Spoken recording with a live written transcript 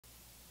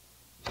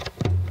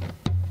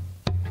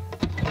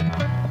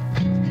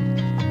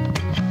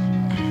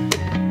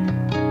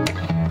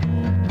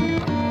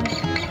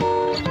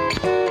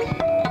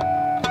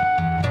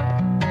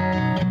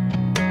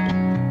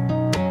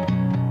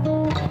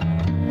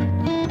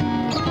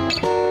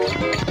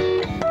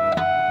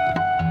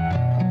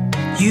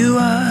You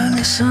are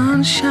the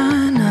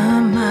sunshine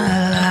of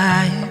my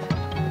life.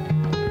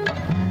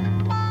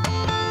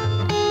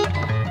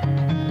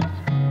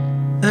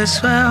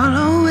 That's why I'll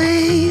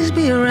always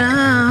be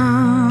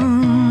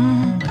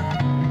around.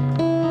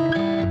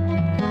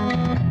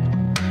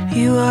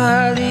 You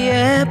are the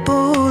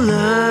apple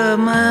of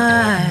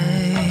my eye.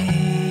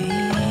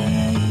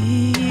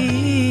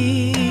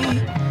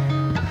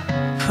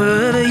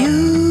 Forever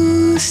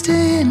you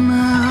stay in my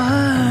heart.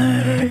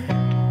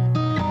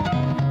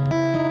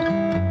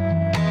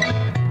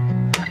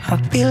 I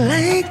feel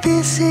like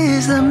this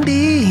is the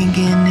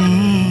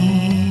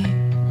beginning.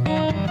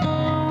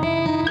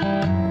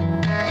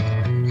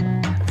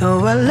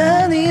 Though I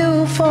love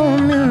you for a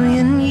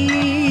million years,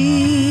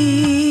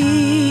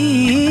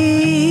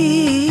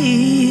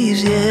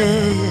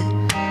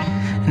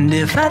 yeah. And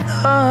if I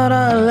thought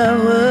our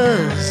love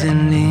was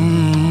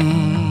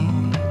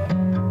ending,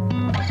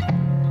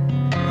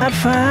 I'd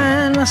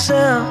find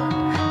myself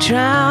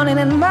drowning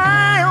in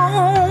my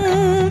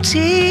own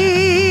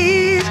tears.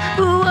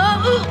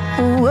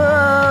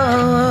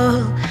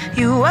 Whoa,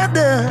 you are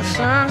the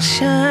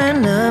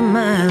sunshine of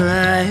my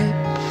life.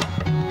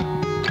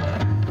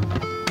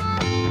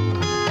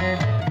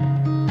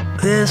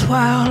 That's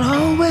why I'll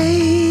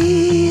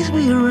always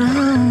be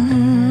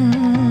around.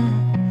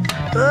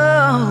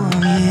 Oh,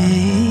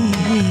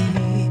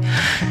 yeah.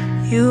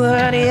 You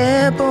are the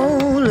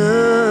apple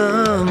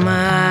of my eye.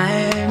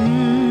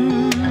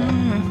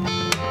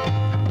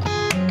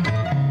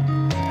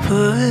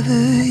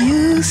 Forever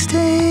you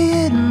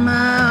stay in my heart.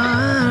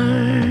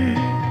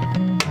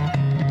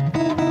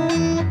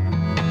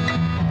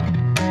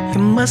 You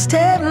must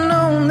have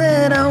known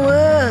that I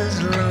was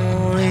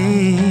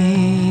lonely,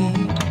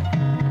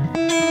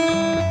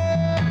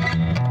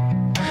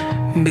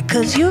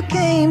 because you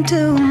came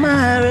to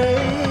my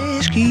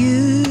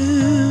rescue.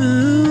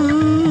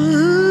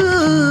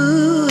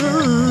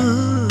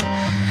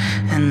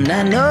 And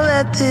I know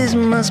that this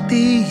must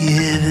be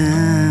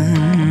heaven.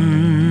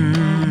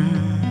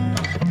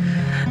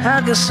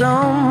 I got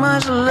so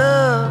much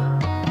love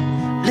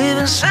live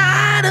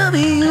inside of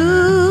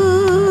you.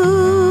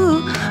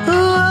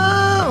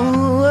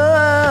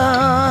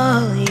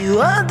 You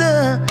are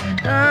the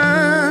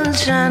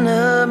sunshine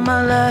of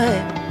my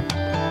life.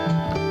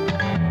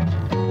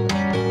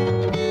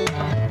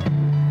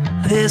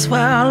 That's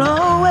why I'll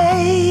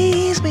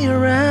always be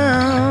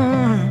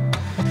around.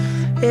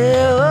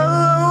 Yeah,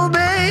 oh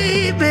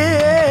baby,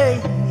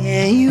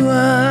 yeah, you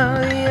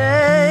are.